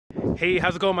Hey,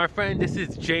 how's it going, my friend? This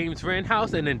is James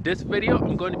Writtenhouse, and in this video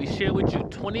I'm going to be sharing with you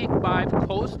 25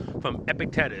 quotes from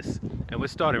Epictetus, and we're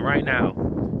starting right now.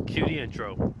 Cue the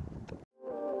intro.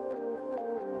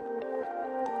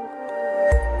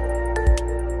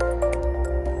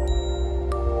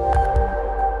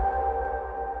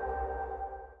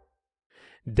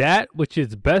 That which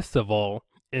is best of all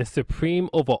and supreme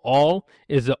over all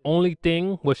is the only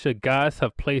thing which the gods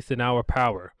have placed in our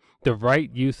power, the right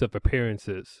use of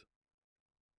appearances.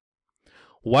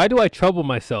 Why do I trouble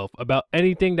myself about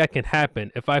anything that can happen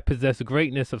if I possess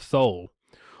greatness of soul?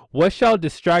 What shall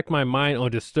distract my mind or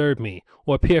disturb me,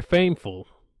 or appear shameful?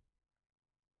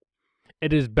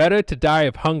 It is better to die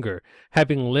of hunger,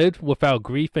 having lived without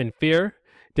grief and fear,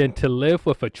 than to live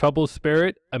with a troubled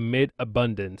spirit amid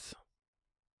abundance.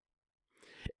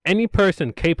 Any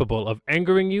person capable of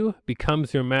angering you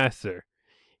becomes your master.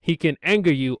 He can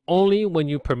anger you only when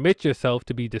you permit yourself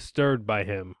to be disturbed by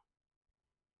him.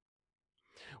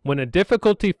 When a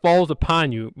difficulty falls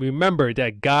upon you, remember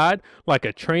that God, like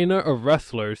a trainer of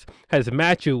wrestlers, has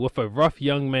matched you with a rough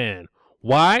young man.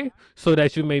 Why? So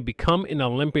that you may become an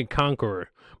Olympic conqueror,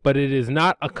 but it is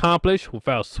not accomplished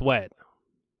without sweat.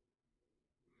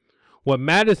 What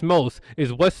matters most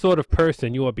is what sort of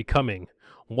person you are becoming.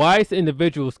 Wise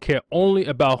individuals care only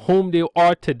about whom they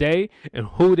are today and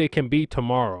who they can be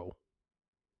tomorrow.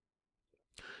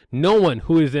 No one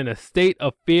who is in a state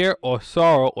of fear or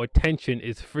sorrow or tension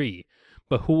is free,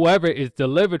 but whoever is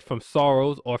delivered from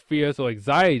sorrows or fears or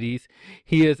anxieties,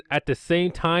 he is at the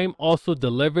same time also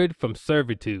delivered from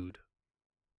servitude.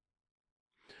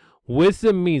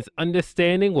 Wisdom means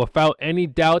understanding without any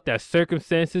doubt that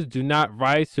circumstances do not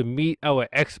rise to meet our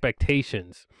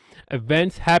expectations.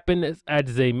 Events happen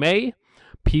as they may,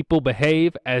 people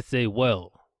behave as they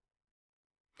will.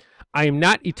 I am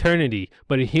not eternity,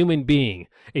 but a human being,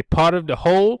 a part of the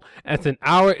whole, as an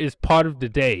hour is part of the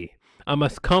day. I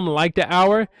must come like the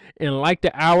hour, and like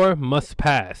the hour must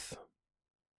pass.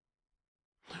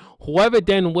 Whoever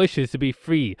then wishes to be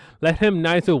free, let him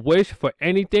neither wish for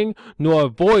anything nor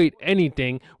avoid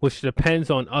anything which depends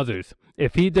on others.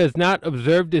 If he does not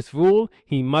observe this rule,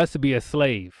 he must be a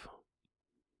slave.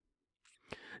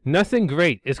 Nothing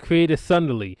great is created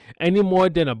suddenly, any more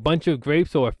than a bunch of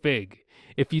grapes or a fig.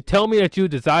 If you tell me that you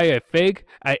desire a fig,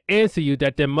 I answer you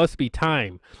that there must be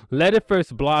time. Let it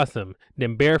first blossom,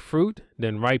 then bear fruit,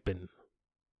 then ripen.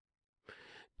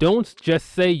 Don't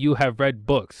just say you have read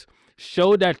books.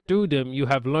 Show that through them you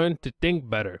have learned to think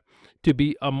better, to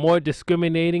be a more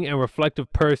discriminating and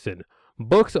reflective person.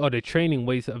 Books are the training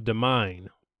weights of the mind.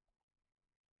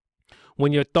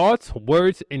 When your thoughts,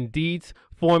 words, and deeds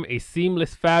form a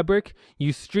seamless fabric,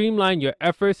 you streamline your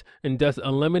efforts and thus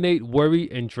eliminate worry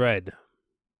and dread.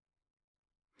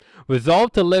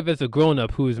 Resolve to live as a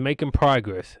grown-up who is making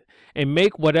progress, and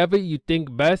make whatever you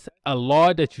think best a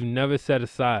law that you never set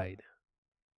aside.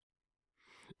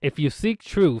 If you seek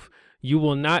truth, you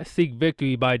will not seek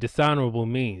victory by dishonorable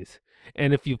means,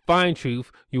 and if you find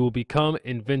truth, you will become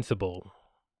invincible.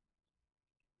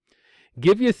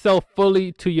 Give yourself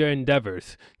fully to your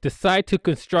endeavors. Decide to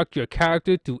construct your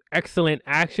character through excellent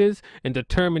actions and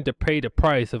determine to pay the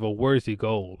price of a worthy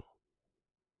goal.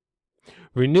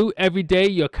 Renew every day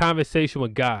your conversation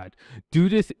with God. Do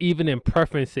this even in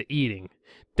preference to eating.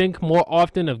 Think more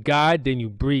often of God than you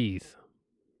breathe.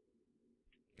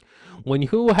 When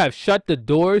you have shut the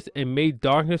doors and made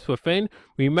darkness within,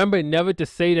 remember never to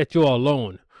say that you are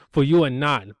alone. For you are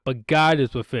not, but God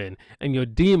is within, and your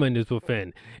demon is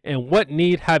within. And what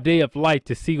need have they of light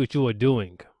to see what you are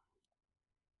doing?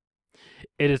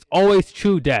 It is always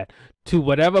true that, to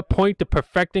whatever point the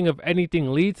perfecting of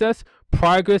anything leads us,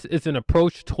 progress is an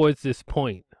approach towards this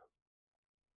point.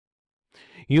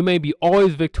 You may be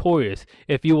always victorious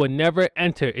if you will never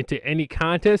enter into any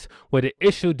contest where the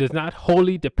issue does not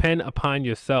wholly depend upon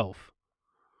yourself.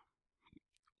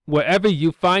 Wherever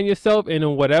you find yourself and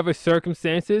in whatever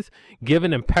circumstances, give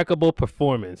an impeccable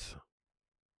performance.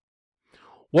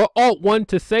 What ought one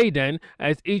to say then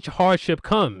as each hardship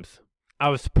comes? I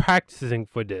was practicing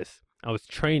for this. I was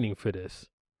training for this.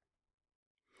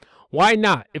 Why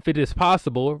not, if it is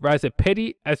possible, rise a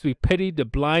pity as we pity the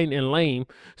blind and lame,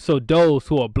 so those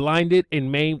who are blinded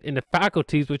and maimed in the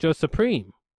faculties which are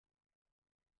supreme?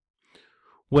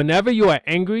 Whenever you are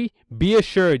angry, be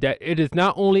assured that it is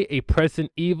not only a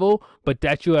present evil, but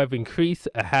that you have increased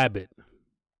a habit.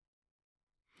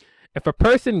 If a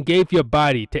person gave your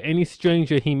body to any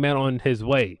stranger he met on his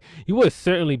way, you would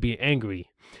certainly be angry.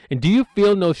 And do you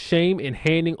feel no shame in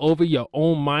handing over your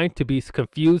own mind to be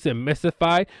confused and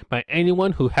mystified by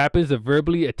anyone who happens to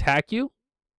verbally attack you?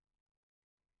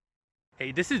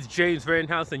 Hey, this is James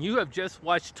Writtenhouse, and you have just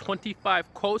watched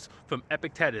 25 quotes from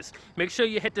Epictetus. Make sure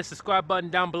you hit the subscribe button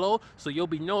down below so you'll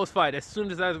be notified as soon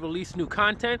as I release new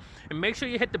content. And make sure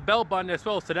you hit the bell button as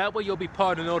well so that way you'll be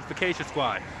part of the notification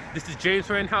squad. This is James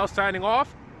Writtenhouse signing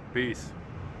off. Peace.